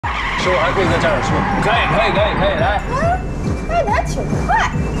是我还可以再加点醋。可以，来。开的还挺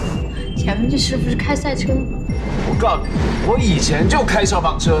快。前面这师傅是开赛车吗？我告诉你，我以前就开消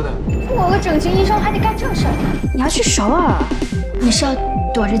防车的。我个整形医生还得干这事儿？你要去首尔？你是要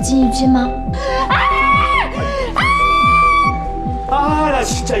躲着金玉君吗？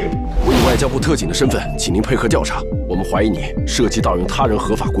我以外交部特警的身份，请您配合调查。我们怀疑你涉及盗用他人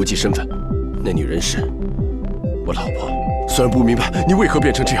合法国籍身份。那女人是我老婆。虽然不明白你为何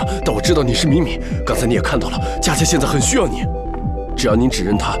变成这样，但我知道你是敏敏。刚才你也看到了，佳佳现在很需要你。只要您指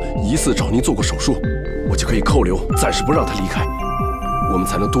认她疑似找您做过手术，我就可以扣留，暂时不让她离开。我们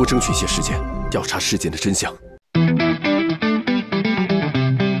才能多争取一些时间，调查事件的真相。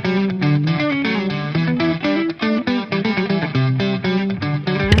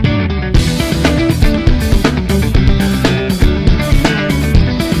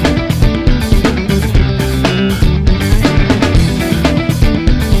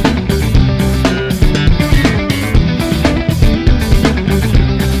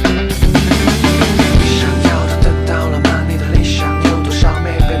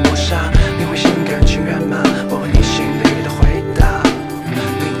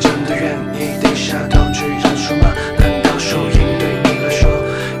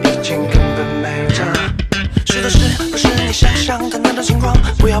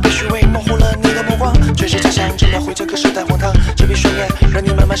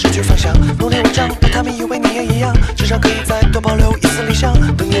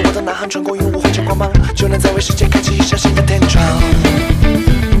穿过云雾换成光芒，就能再为世界开启一扇新的天窗。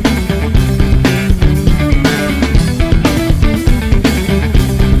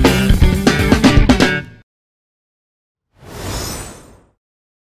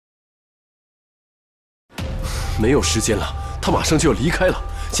没有时间了，他马上就要离开了。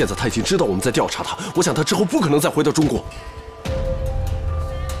现在他已经知道我们在调查他，我想他之后不可能再回到中国。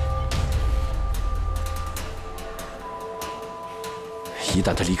一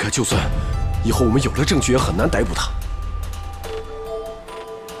旦他离开，就算以后我们有了证据，也很难逮捕他。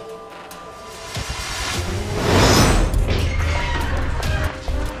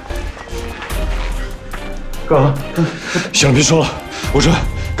哥，行了，别说了，我说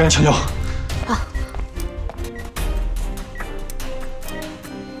赶紧抢救。好。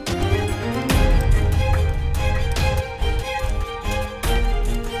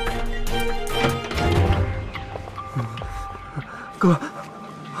哥，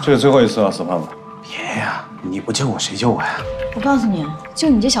这是最后一次了，死胖子。别呀，你不救我谁救我呀？我告诉你，就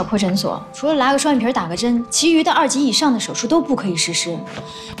你这小破诊所，除了拉个双眼皮、打个针，其余的2级以上的手术都不可以实施。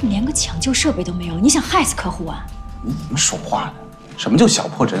你连个抢救设备都没有，你想害死客户啊？你怎么说话呢？什么叫小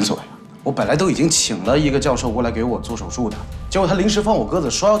破诊所呀？我本来都已经请了一个教授过来给我做手术的，结果他临时放我鸽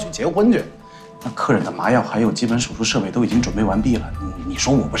子，说要去结婚去。那客人的麻药还有基本手术设备都已经准备完毕了，你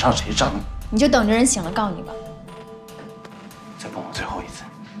说我不上谁上？你就等着人醒了告你吧。再碰我最后一次，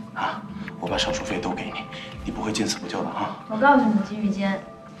啊！我把手术费都给你，你不会见死不救的啊！我告诉你，金玉坚，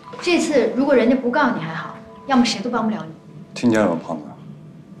这次如果人家不告你还好，要么谁都帮不了你。听见了吗，胖子？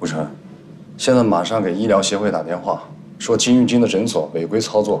吴晨，现在马上给医疗协会打电话，说金玉金的诊所违规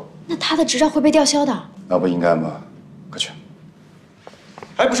操作。那他的执照会被吊销的。那不应该吗？快去！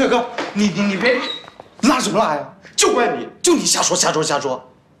哎，不是哥，你别拉什么拉呀？就怪你，就你瞎说，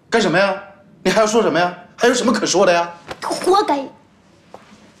干什么呀？你还要说什么呀？还有什么可说的呀？活该！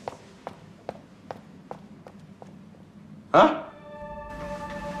啊？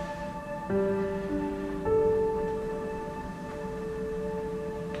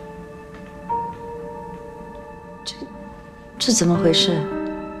这怎么回事？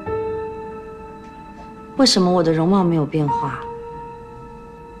为什么我的容貌没有变化？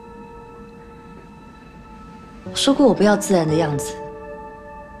我说过我不要自然的样子。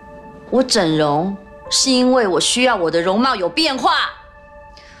我整容是因为我需要我的容貌有变化。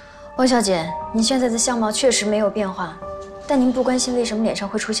汪小姐，您现在的相貌确实没有变化，但您不关心为什么脸上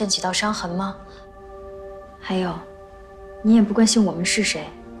会出现几道伤痕吗？还有，您也不关心我们是谁，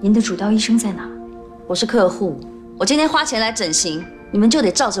您的主刀医生在哪？我是客户，我今天花钱来整形，你们就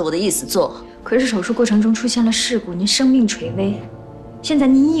得照着我的意思做。可是手术过程中出现了事故，您生命垂危。现在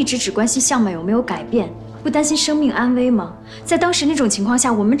您一直只关心相貌有没有改变，不担心生命安危吗？在当时那种情况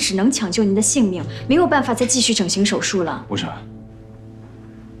下，我们只能抢救您的性命，没有办法再继续整形手术了。吴晨，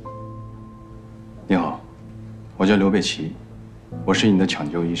你好，我叫刘贝奇，我是你的抢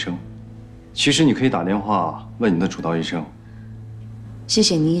救医生。其实你可以打电话问你的主刀医生。谢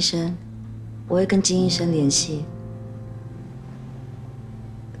谢你，医生，我会跟金医生联系。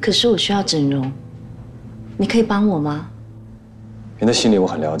可是我需要整容，你可以帮我吗？你的心理我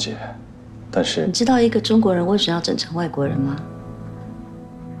很了解，但是你知道一个中国人为什么要整成外国人吗？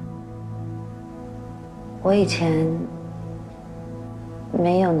我以前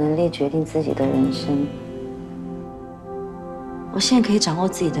没有能力决定自己的人生，我现在可以掌握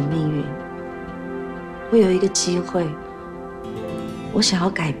自己的命运。我有一个机会，我想要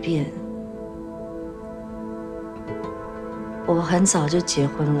改变。我很早就结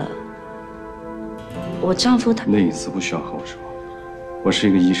婚了，我丈夫他……你的隐私不需要和我说，我是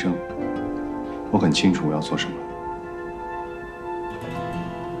一个医生，我很清楚我要做什么。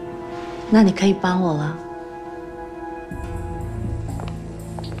那你可以帮我了。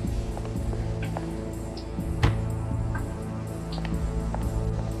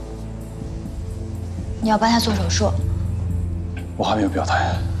你要帮他做手术，我还没有表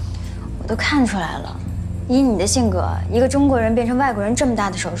态。我都看出来了。以你的性格，一个中国人变成外国人这么大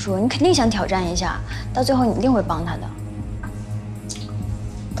的手术，你肯定想挑战一下，到最后你一定会帮他的。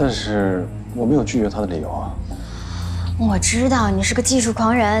但是我没有拒绝他的理由啊。我知道你是个技术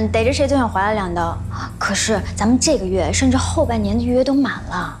狂人，逮着谁都想划他两刀。可是咱们这个月甚至后半年的预约都满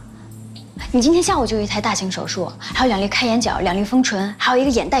了。你今天下午就有一台大型手术，还有2例开眼角、2例丰唇，还有一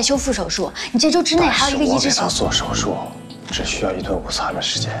个眼袋修复手术。你这周之内还有一个移植手术。我给他做手术，只需要一顿午餐的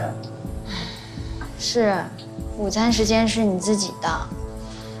时间。是，午餐时间是你自己的，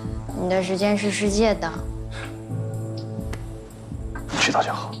你的时间是世界的。你知道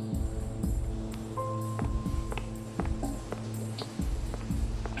就好。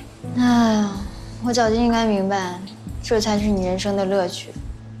哎，我早就应该明白，这才是你人生的乐趣。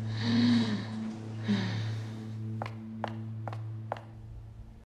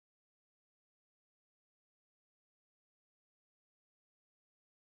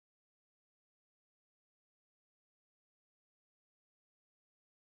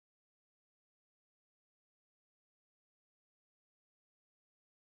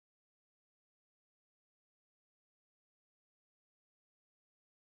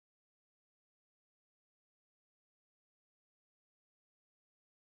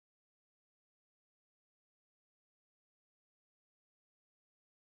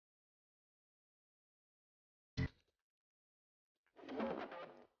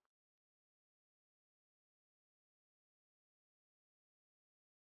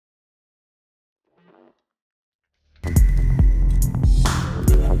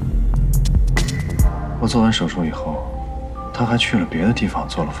我做完手术以后，他还去了别的地方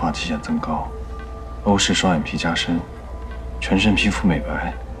做了发际线增高、欧式双眼皮加深、全身皮肤美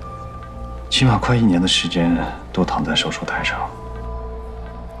白，起码快1年的时间都躺在手术台上。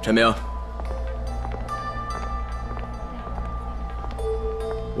陈明，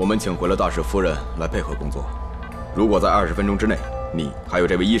我们请回了大使夫人来配合工作。如果在20分钟之内，你还有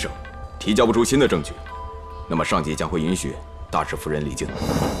这位医生提交不出新的证据，那么上级将会允许大使夫人离境。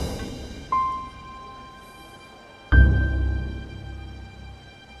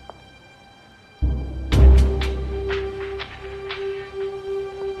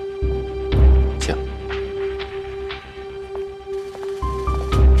请。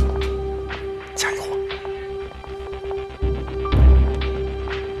加油！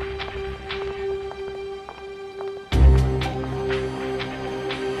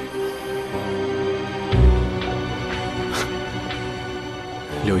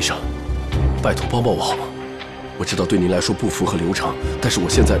刘医生，拜托帮帮我好吗？我知道对您来说不符合流程，但是我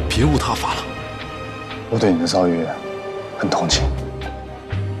现在别无他法了。我对你的遭遇很同情，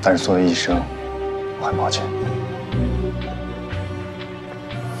但是作为医生，我很抱歉。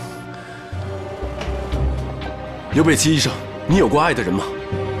刘贝奇医生，你有过爱的人吗？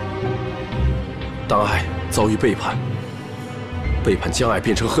当爱遭遇背叛，背叛将爱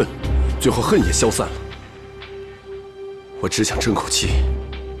变成恨，最后恨也消散了。我只想争口气，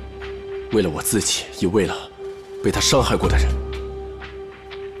为了我自己，也为了被他伤害过的人。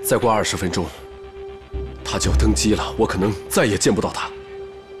再过20分钟，他就要登基了，我可能再也见不到他，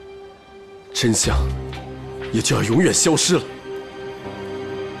真相也就要永远消失了。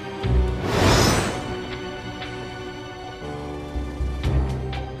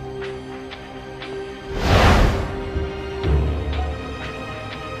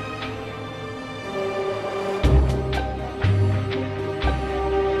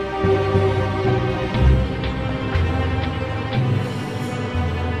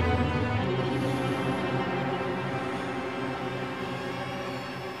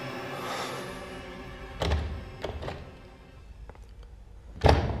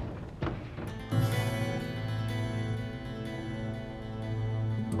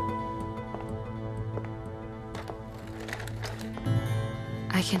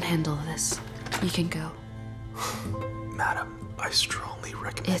I can handle this. You can go. Madam, I strongly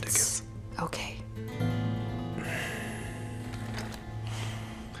recommend It's okay.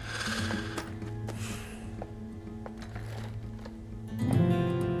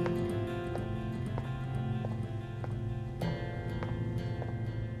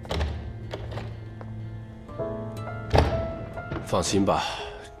 放心吧，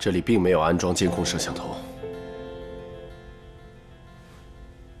这里并没有安装监控摄像头。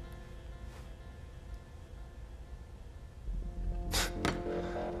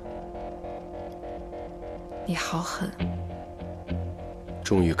你好狠！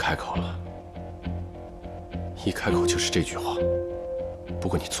终于开口了，一开口就是这句话。不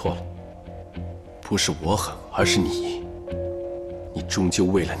过你错了，不是我狠，而是你。你终究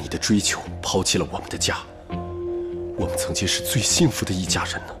为了你的追求，抛弃了我们的家。我们曾经是最幸福的一家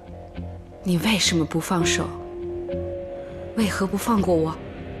人呢。你为什么不放手？为何不放过我，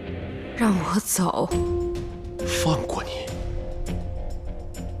让我走？放过你？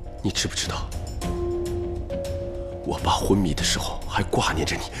你知不知道？我爸昏迷的时候还挂念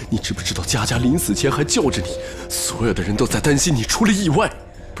着你，你知不知道佳佳临死前还叫着你？所有的人都在担心你出了意外。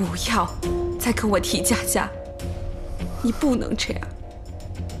不要再跟我提佳佳，你不能这样。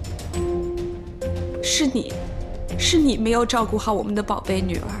是你没有照顾好我们的宝贝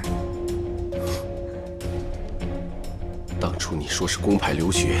女儿。当初你说是公派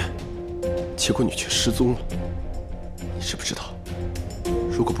留学，结果你却失踪了。你知不知道？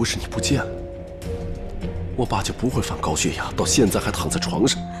如果不是你不见了，我爸就不会犯高血压，到现在还躺在床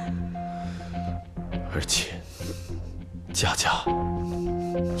上。而且，佳佳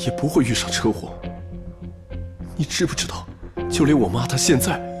也不会遇上车祸。你知不知道？就连我妈她现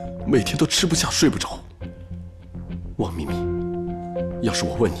在每天都吃不下睡不着。王咪咪，要是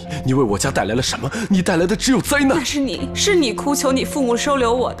我问你，你为我家带来了什么？你带来的只有灾难。那是你哭求你父母收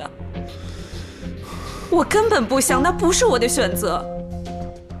留我的，我根本不想，那不是我的选择。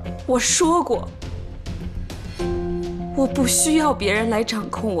我说过，我不需要别人来掌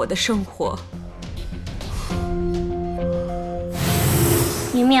控我的生活。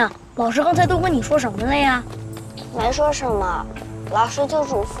明明，老师刚才都跟你说什么了呀？没说什么，老师就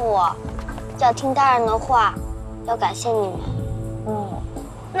嘱咐我，要听大人的话，要感谢你们。哦，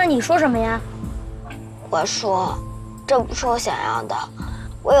那你说什么呀？我说，这不是我想要的，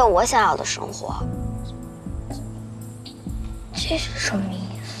我有我想要的生活。这是什么意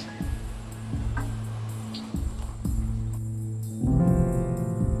思？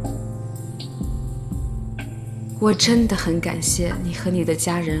我真的很感谢你和你的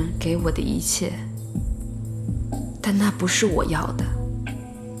家人给我的一切，但那不是我要的，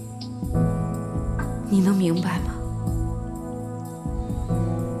你能明白吗？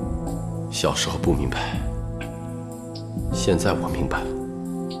小时候不明白，现在我明白了。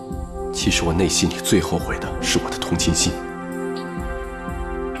其实我内心里最后悔的是我的同情心，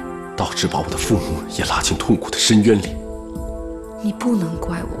导致把我的父母也拉进痛苦的深渊里。你不能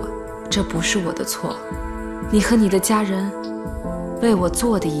怪我，这不是我的错。你和你的家人为我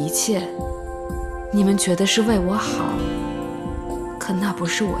做的一切，你们觉得是为我好，可那不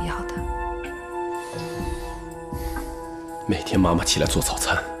是我要的。每天妈妈起来做早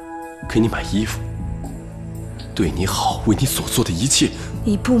餐，给你买衣服，对你好，为你所做的一切。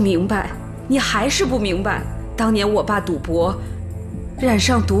你不明白，你还是不明白。当年我爸赌博，染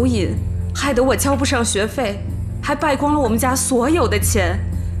上毒瘾，害得我交不上学费，还败光了我们家所有的钱，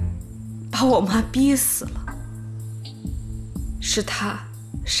把我妈逼死了。是他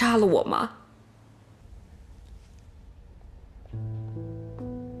杀了我妈。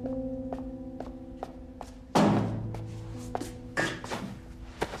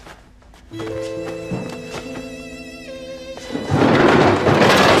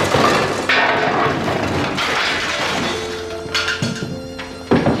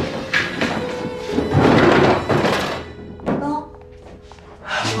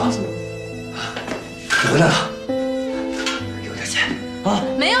回来了，给我点钱啊！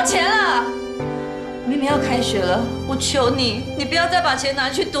没有钱了，明明要开学了，我求你，你不要再把钱拿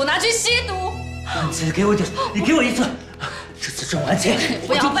去赌，拿去吸毒。再给我点，你给我一次，这次挣完钱，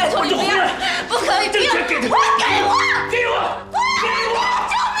不要，拜托你不要，不可以，不要，给我，给我，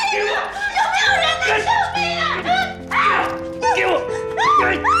救命啊！有没有人能救命啊？给我，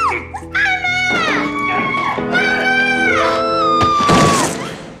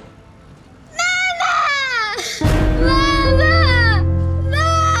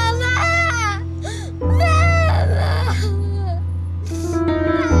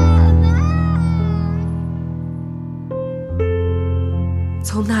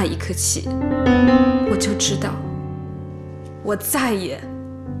从那一刻起，我就知道，我再也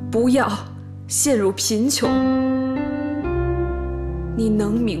不要陷入贫穷。你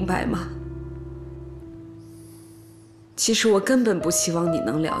能明白吗？其实我根本不希望你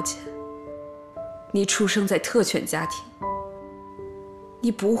能了解。你出生在特权家庭，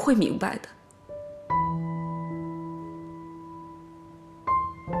你不会明白的。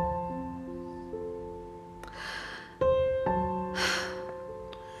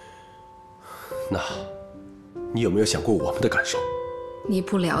那，你有没有想过我们的感受？你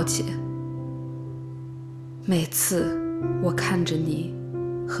不了解。每次我看着你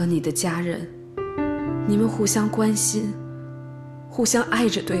和你的家人，你们互相关心、互相爱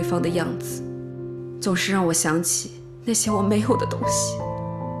着对方的样子，总是让我想起那些我没有的东西。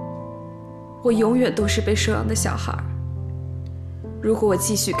我永远都是被收养的小孩。如果我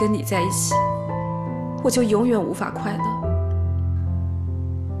继续跟你在一起，我就永远无法快乐。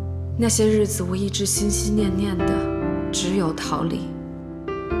那些日子，我一直心心念念的只有逃离。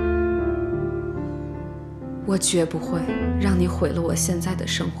我绝不会让你毁了我现在的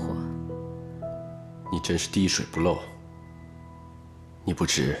生活。你真是滴水不漏。你不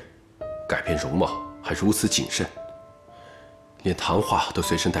止改变容貌，还如此谨慎，连谈话都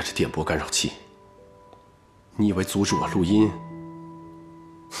随身带着电波干扰器。你以为阻止我录音，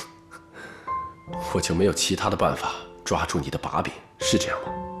我就没有其他的办法抓住你的把柄，是这样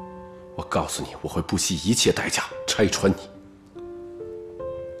吗？我告诉你，我会不惜一切代价拆穿你。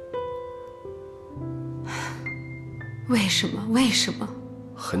为什么？为什么？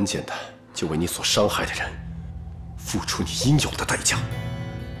很简单，就为你所伤害的人付出你应有的代价。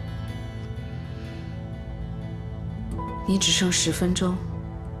你只剩10分钟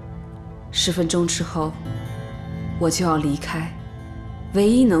，10分钟之后我就要离开。唯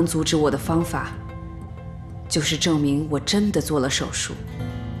一能阻止我的方法，就是证明我真的做了手术。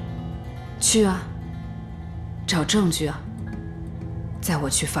去啊，找证据啊，在我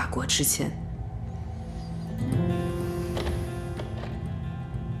去法国之前。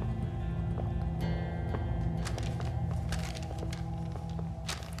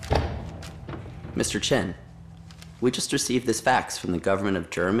Mr. Chen, we just received this fax from the government of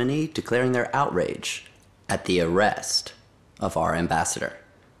Germany declaring their outrage at the arrest of our ambassador.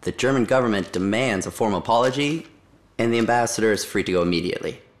 The German government demands a formal apology, and the ambassador is free to go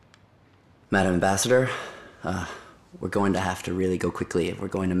immediately. Madam Ambassador, we're going to have to really go quickly if we're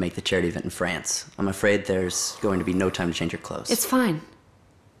going to make the charity event in France. I'm afraid there's going to be no time to change your clothes. It's fine.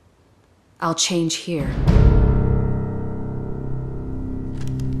 I'll change here.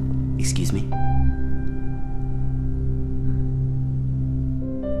 Excuse me?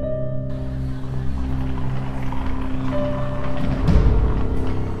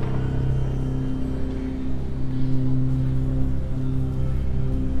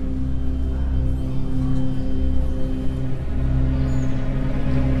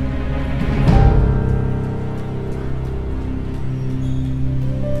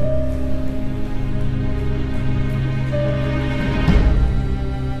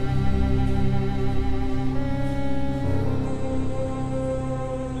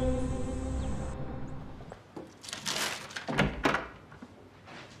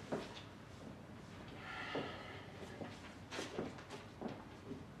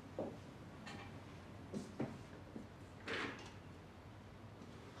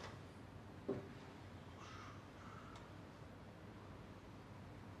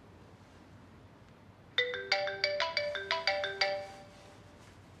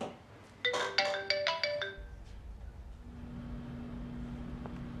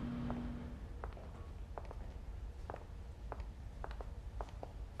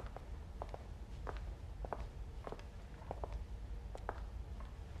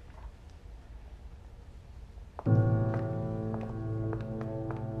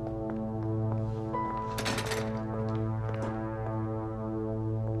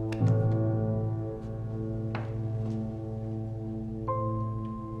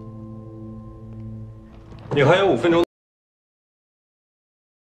你还有5分钟。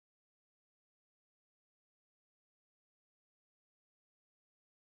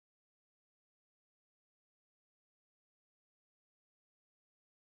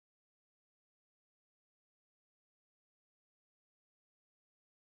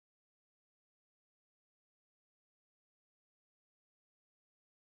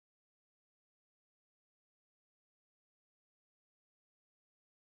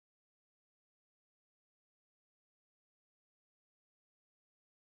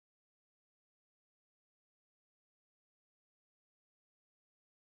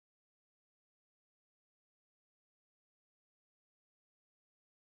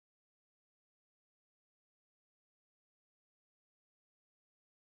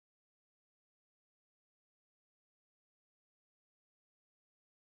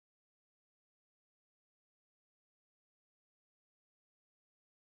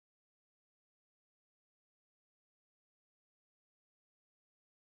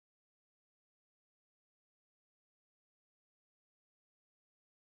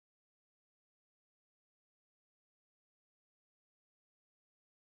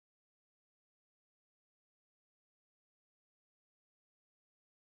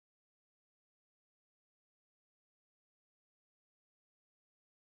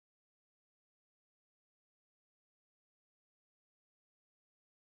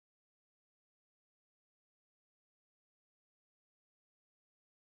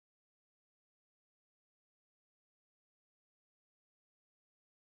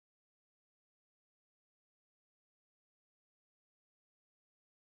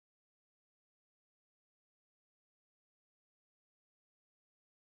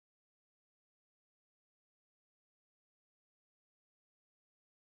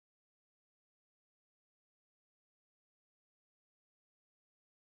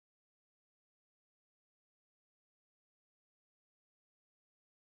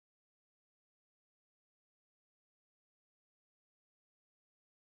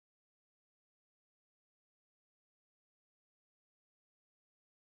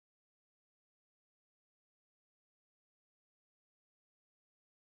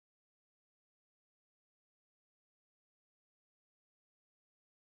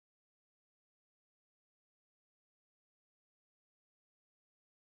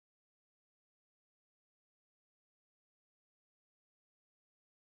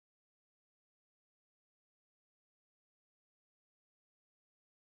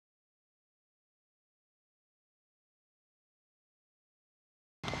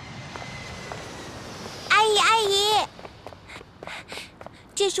阿姨，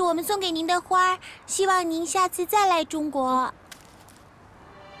这是我们送给您的花，希望您下次再来中国。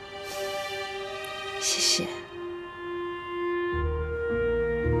谢谢。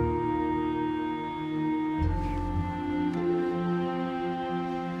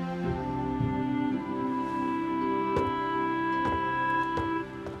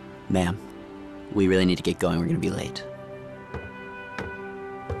Ma'am, we really need to get going. We're going to be late.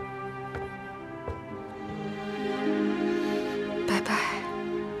 Bye bye.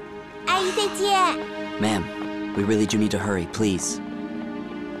 阿姨再见。Ma'am, we really do need to hurry, please.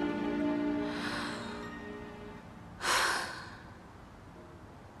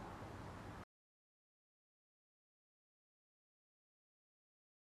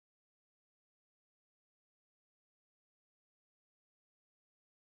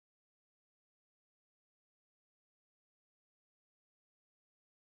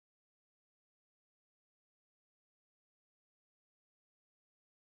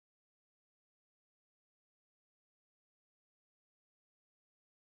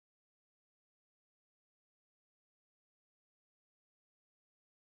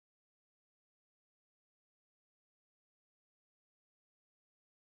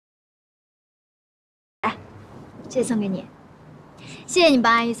哎，这送给你，谢谢你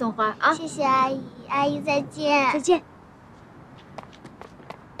帮阿姨送花啊！谢谢阿姨，阿姨再见。再见。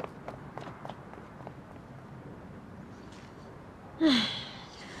唉，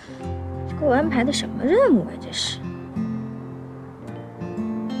给我安排的什么任务啊？这是。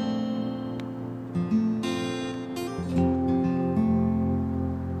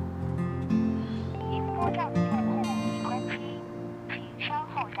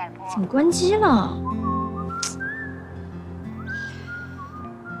怎么关机了？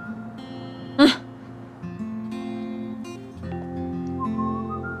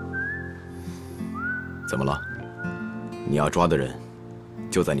怎么了？你要抓的人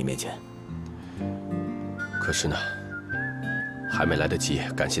就在你面前。可是呢，还没来得及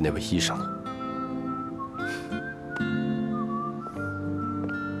感谢那位医生呢。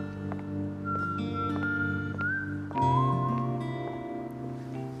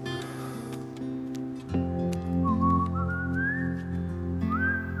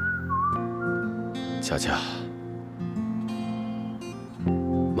佳佳，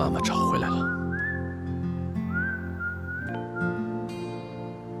妈妈找回来了。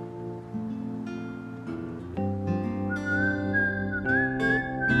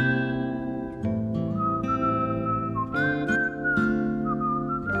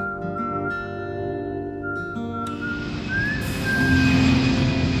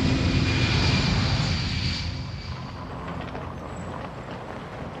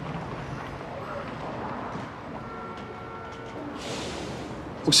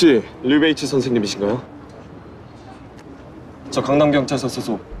혹시 류베이치 선생님이신가요? 저 강남경찰서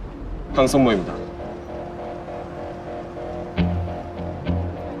소속 강선모입니다.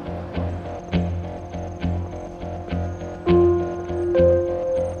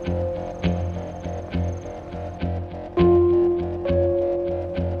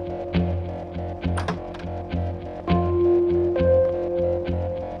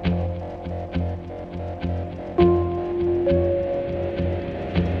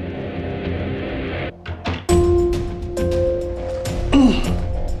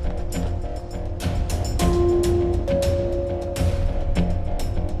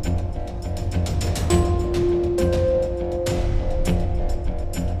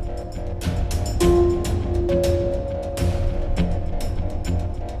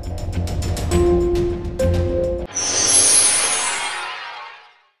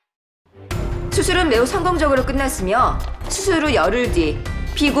 수술은 매우 성공적으로 끝났으며 수술 후 열흘 뒤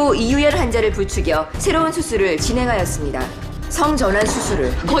피고 이유열 환자를 부추겨 새로운 수술을 진행하였습니다. 성전환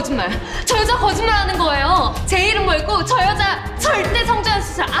수술을. 거짓말. 저 여자 거짓말하는 거예요. 제 이름 걸고 저 여자 절대 성전환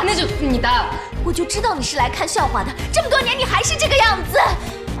수술 안 해줬습니다. 我就知道你是来看笑话的，这么多年你还是这个样子。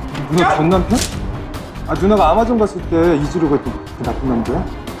 누나 전 남편? 아 누나가 아마존 갔을 때 이주로가 그 나쁜 남자야?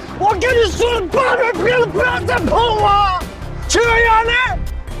 我跟你说了800遍了，不要再碰我，这样呢？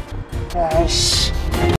哎，